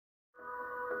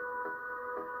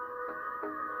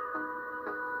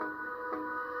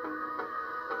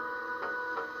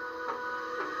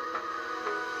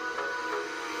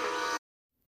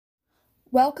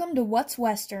Welcome to What's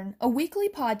Western, a weekly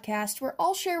podcast where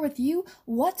I'll share with you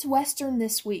what's Western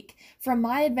this week, from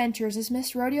my adventures as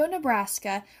Miss Rodeo,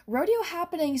 Nebraska, rodeo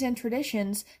happenings and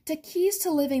traditions, to keys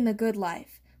to living the good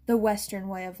life, the Western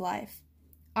way of life.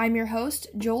 I'm your host,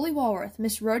 Jolie Walworth,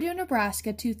 Miss Rodeo,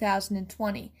 Nebraska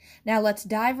 2020. Now let's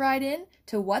dive right in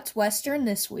to what's Western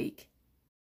this week.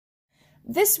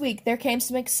 This week there came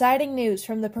some exciting news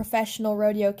from the Professional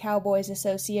Rodeo Cowboys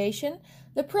Association.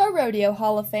 The Pro Rodeo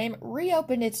Hall of Fame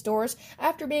reopened its doors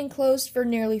after being closed for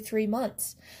nearly 3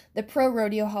 months. The Pro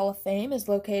Rodeo Hall of Fame is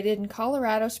located in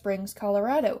Colorado Springs,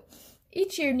 Colorado.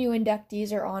 Each year new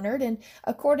inductees are honored, and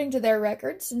according to their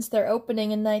records, since their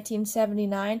opening in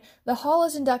 1979, the hall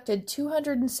has inducted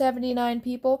 279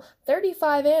 people,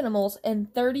 35 animals,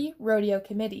 and 30 rodeo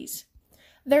committees.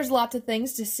 There's lots of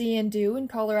things to see and do in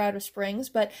Colorado Springs,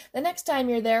 but the next time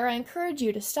you're there, I encourage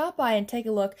you to stop by and take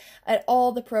a look at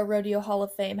all the Pro Rodeo Hall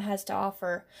of Fame has to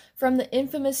offer. From the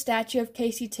infamous statue of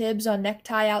Casey Tibbs on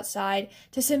Necktie Outside,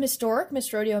 to some historic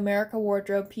Miss Rodeo America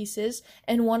wardrobe pieces,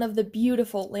 and one of the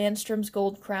beautiful Landstrom's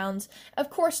gold crowns. Of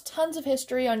course, tons of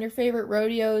history on your favorite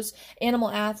rodeos,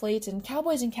 animal athletes, and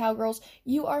cowboys and cowgirls.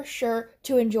 You are sure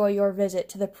to enjoy your visit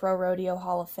to the Pro Rodeo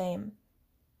Hall of Fame.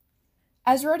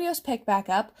 As rodeos pick back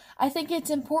up, I think it's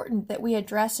important that we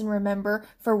address and remember,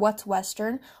 for what's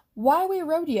Western, why we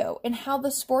rodeo and how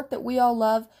the sport that we all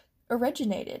love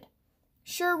originated.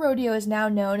 Sure, rodeo is now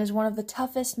known as one of the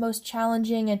toughest, most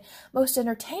challenging, and most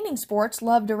entertaining sports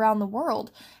loved around the world.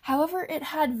 However, it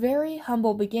had very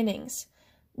humble beginnings.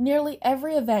 Nearly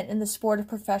every event in the sport of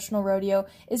professional rodeo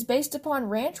is based upon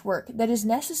ranch work that is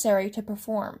necessary to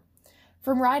perform.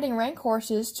 From riding rank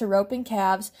horses to roping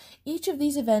calves, each of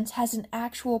these events has an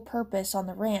actual purpose on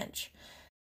the ranch.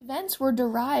 Events were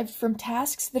derived from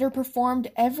tasks that are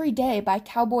performed every day by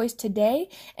cowboys today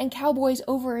and cowboys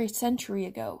over a century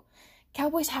ago.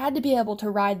 Cowboys had to be able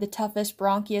to ride the toughest,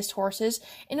 bronchiest horses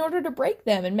in order to break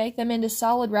them and make them into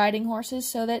solid riding horses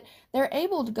so that they're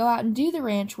able to go out and do the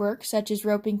ranch work, such as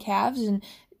roping calves, and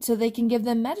so they can give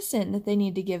them medicine that they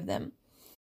need to give them.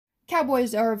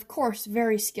 Cowboys are, of course,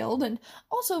 very skilled and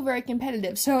also very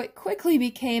competitive, so it quickly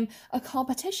became a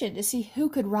competition to see who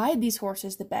could ride these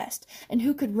horses the best and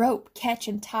who could rope, catch,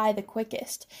 and tie the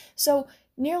quickest. So,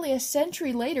 nearly a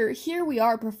century later, here we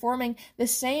are performing the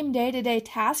same day-to-day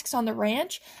tasks on the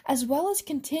ranch, as well as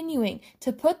continuing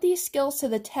to put these skills to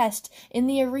the test in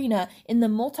the arena in the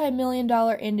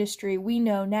multi-million-dollar industry we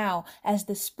know now as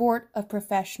the sport of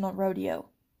professional rodeo.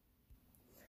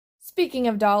 Speaking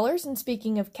of dollars and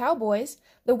speaking of cowboys,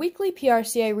 the weekly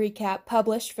PRCA recap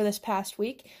published for this past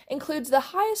week includes the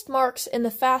highest marks and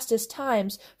the fastest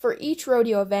times for each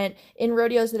rodeo event in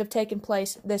rodeos that have taken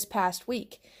place this past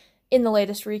week. In the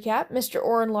latest recap, Mr.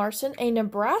 Orrin Larson, a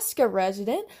Nebraska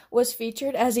resident, was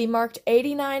featured as he marked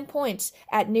 89 points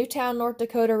at Newtown, North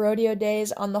Dakota Rodeo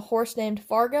Days on the horse named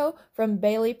Fargo from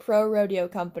Bailey Pro Rodeo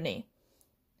Company.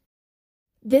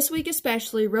 This week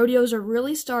especially, rodeos are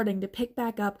really starting to pick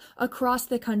back up across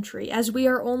the country, as we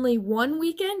are only one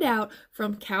weekend out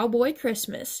from Cowboy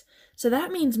Christmas. So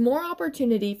that means more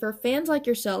opportunity for fans like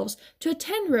yourselves to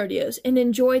attend rodeos and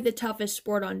enjoy the toughest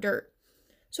sport on dirt.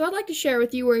 So I'd like to share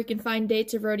with you where you can find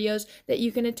dates of rodeos that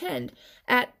you can attend.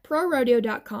 At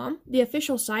ProRodeo.com, the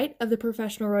official site of the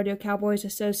Professional Rodeo Cowboys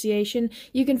Association,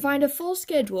 you can find a full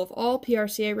schedule of all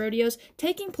PRCA rodeos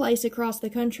taking place across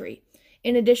the country.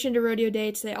 In addition to rodeo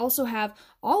dates, they also have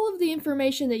all of the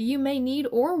information that you may need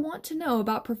or want to know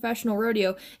about professional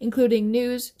rodeo, including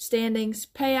news, standings,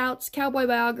 payouts, cowboy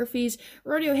biographies,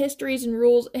 rodeo histories and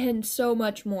rules, and so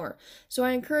much more. So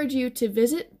I encourage you to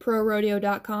visit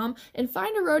ProRodeo.com and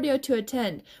find a rodeo to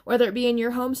attend, whether it be in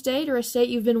your home state or a state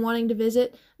you've been wanting to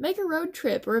visit. Make a road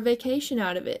trip or a vacation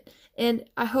out of it, and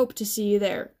I hope to see you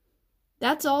there.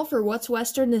 That's all for What's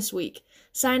Western this week.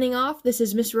 Signing off, this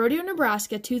is Miss Rodeo,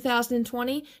 Nebraska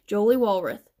 2020, Jolie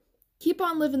Walworth. Keep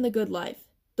on living the good life,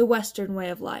 the Western way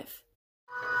of life.